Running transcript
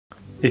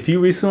If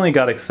you recently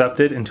got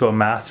accepted into a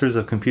Master's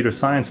of Computer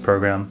Science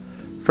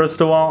program,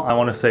 first of all, I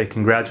want to say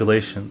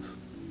congratulations.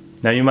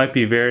 Now you might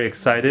be very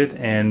excited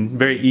and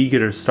very eager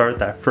to start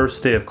that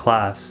first day of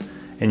class,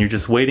 and you're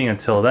just waiting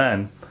until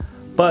then,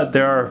 but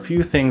there are a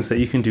few things that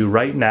you can do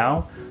right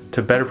now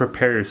to better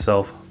prepare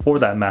yourself for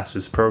that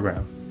Master's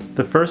program.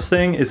 The first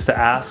thing is to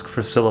ask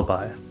for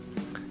syllabi.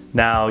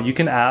 Now you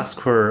can ask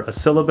for a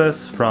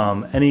syllabus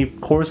from any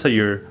course that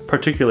you're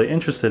particularly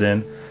interested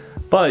in,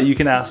 but you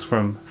can ask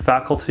from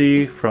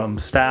faculty, from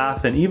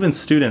staff, and even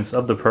students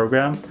of the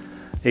program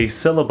a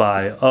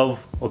syllabi of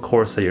a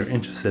course that you're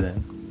interested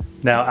in.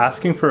 Now,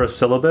 asking for a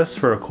syllabus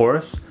for a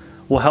course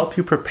will help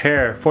you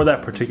prepare for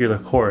that particular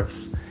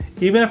course.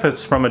 Even if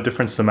it's from a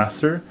different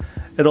semester,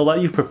 it'll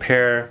let you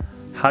prepare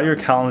how your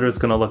calendar is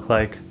going to look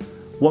like,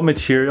 what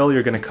material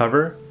you're going to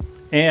cover,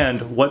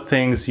 and what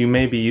things you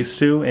may be used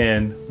to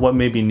and what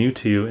may be new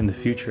to you in the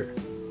future.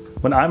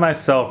 When I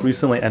myself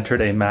recently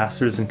entered a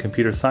Master's in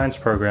Computer Science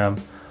program,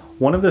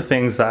 one of the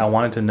things that I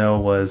wanted to know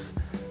was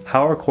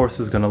how our course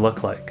is going to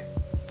look like.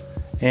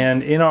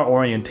 And in our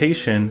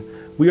orientation,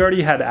 we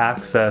already had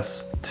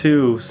access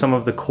to some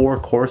of the core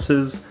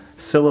courses,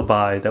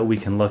 syllabi that we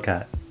can look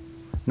at.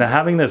 Now,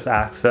 having this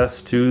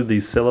access to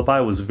these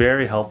syllabi was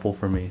very helpful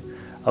for me.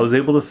 I was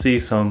able to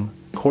see some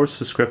course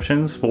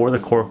descriptions for the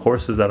core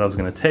courses that I was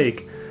going to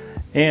take,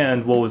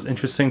 and what was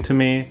interesting to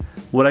me,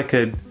 what I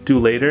could do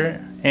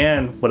later,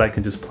 and what I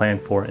could just plan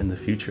for in the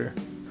future.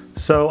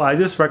 So I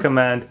just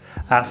recommend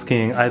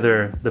asking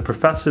either the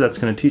professor that's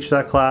going to teach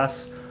that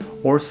class,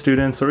 or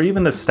students, or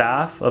even the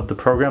staff of the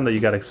program that you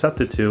got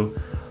accepted to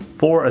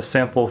for a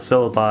sample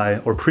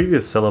syllabi or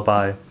previous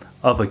syllabi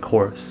of a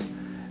course.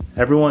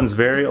 Everyone's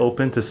very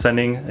open to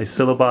sending a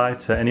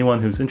syllabi to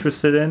anyone who's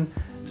interested in,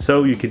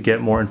 so you could get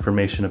more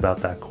information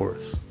about that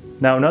course.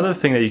 Now, another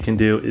thing that you can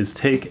do is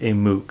take a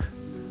MOOC.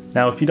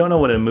 Now, if you don't know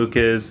what a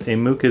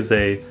MOOC is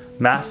a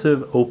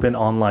massive open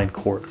online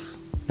course.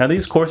 Now,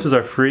 these courses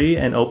are free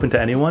and open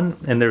to anyone,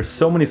 and there's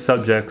so many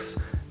subjects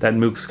that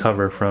MOOCs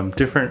cover from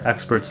different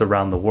experts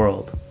around the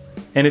world.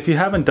 And if you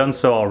haven't done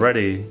so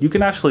already, you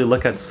can actually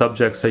look at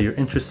subjects that you're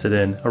interested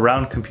in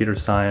around computer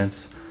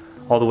science,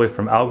 all the way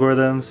from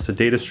algorithms to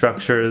data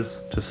structures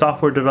to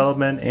software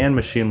development and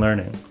machine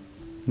learning.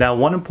 Now,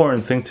 one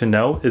important thing to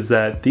note is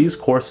that these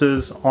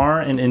courses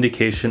aren't an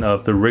indication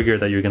of the rigor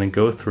that you're going to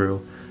go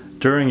through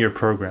during your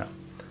program,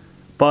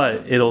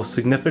 but it'll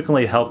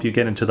significantly help you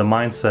get into the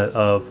mindset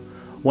of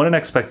what an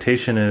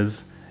expectation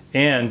is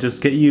and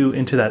just get you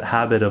into that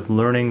habit of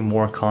learning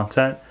more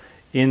content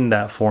in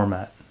that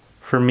format.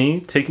 For me,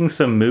 taking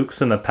some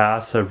MOOCs in the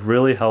past have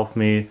really helped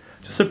me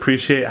just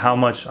appreciate how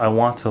much I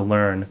want to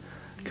learn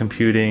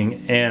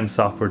computing and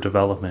software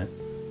development.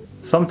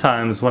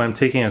 Sometimes when I'm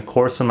taking a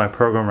course in my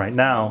program right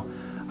now,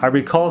 I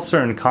recall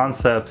certain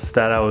concepts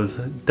that I was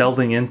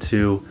delving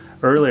into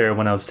earlier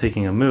when I was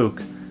taking a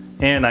MOOC,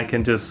 and I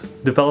can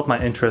just develop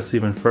my interest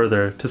even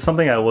further to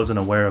something I wasn't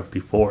aware of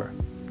before.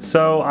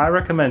 So I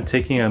recommend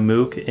taking a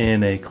MOOC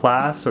in a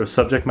class or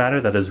subject matter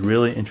that is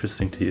really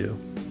interesting to you.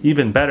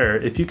 Even better,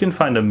 if you can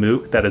find a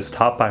MOOC that is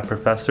taught by a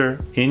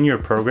professor in your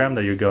program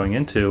that you're going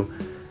into,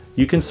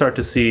 you can start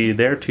to see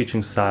their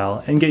teaching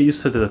style and get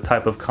used to the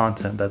type of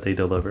content that they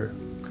deliver.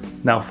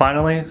 Now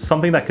finally,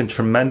 something that can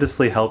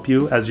tremendously help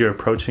you as you're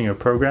approaching your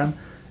program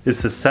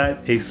is to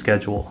set a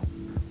schedule.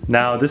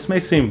 Now this may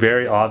seem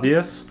very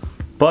obvious,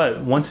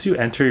 but once you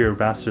enter your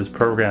master's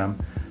program,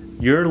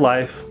 your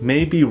life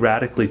may be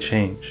radically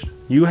changed.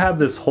 You have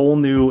this whole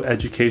new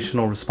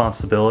educational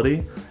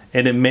responsibility,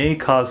 and it may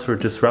cause for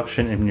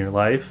disruption in your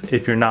life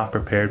if you're not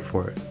prepared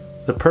for it.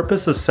 The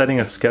purpose of setting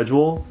a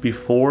schedule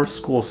before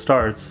school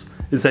starts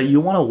is that you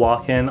want to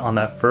walk in on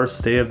that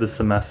first day of the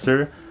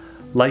semester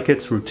like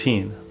it's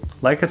routine,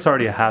 like it's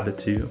already a habit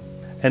to you.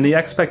 And the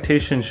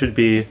expectation should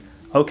be,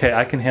 okay,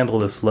 I can handle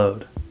this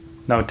load.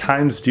 Now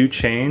times do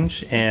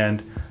change,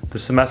 and the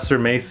semester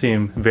may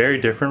seem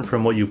very different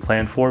from what you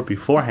planned for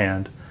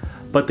beforehand,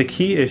 but the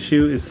key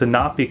issue is to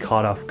not be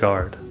caught off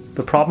guard.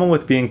 The problem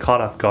with being caught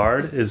off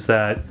guard is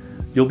that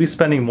you'll be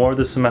spending more of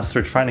the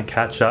semester trying to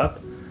catch up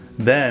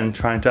than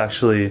trying to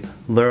actually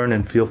learn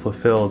and feel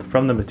fulfilled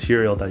from the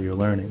material that you're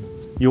learning.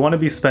 You want to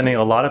be spending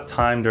a lot of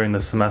time during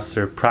the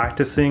semester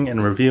practicing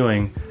and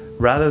reviewing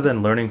rather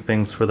than learning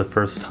things for the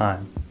first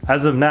time.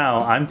 As of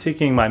now, I'm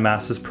taking my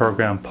master's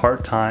program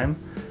part-time,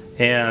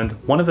 and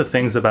one of the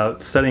things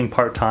about studying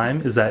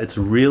part-time is that it's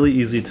really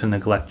easy to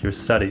neglect your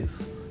studies.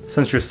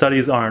 Since your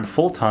studies aren't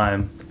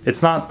full-time,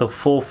 it's not the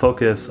full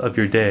focus of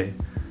your day.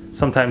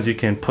 Sometimes you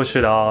can push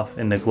it off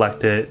and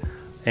neglect it,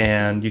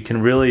 and you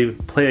can really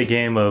play a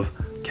game of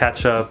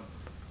catch up,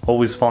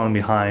 always falling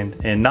behind,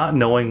 and not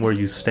knowing where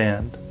you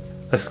stand.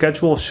 A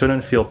schedule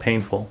shouldn't feel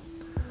painful.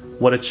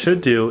 What it should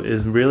do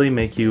is really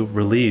make you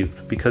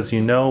relieved because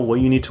you know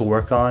what you need to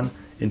work on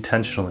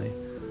intentionally.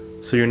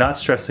 So you're not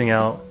stressing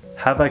out,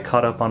 have I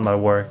caught up on my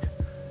work?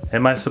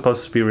 Am I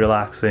supposed to be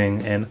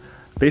relaxing? And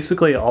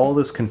basically all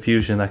this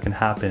confusion that can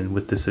happen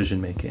with decision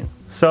making.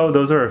 So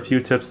those are a few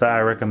tips that I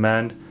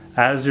recommend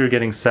as you're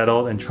getting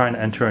settled and trying to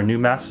enter a new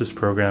master's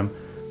program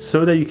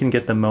so that you can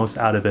get the most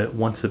out of it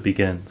once it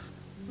begins.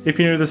 If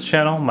you're new to this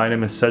channel, my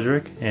name is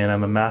Cedric and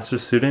I'm a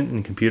master's student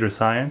in computer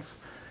science.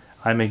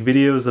 I make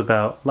videos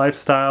about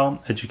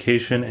lifestyle,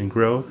 education, and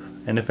growth,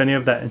 and if any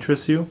of that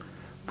interests you,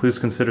 please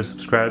consider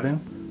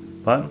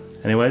subscribing. But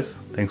anyways,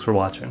 thanks for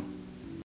watching.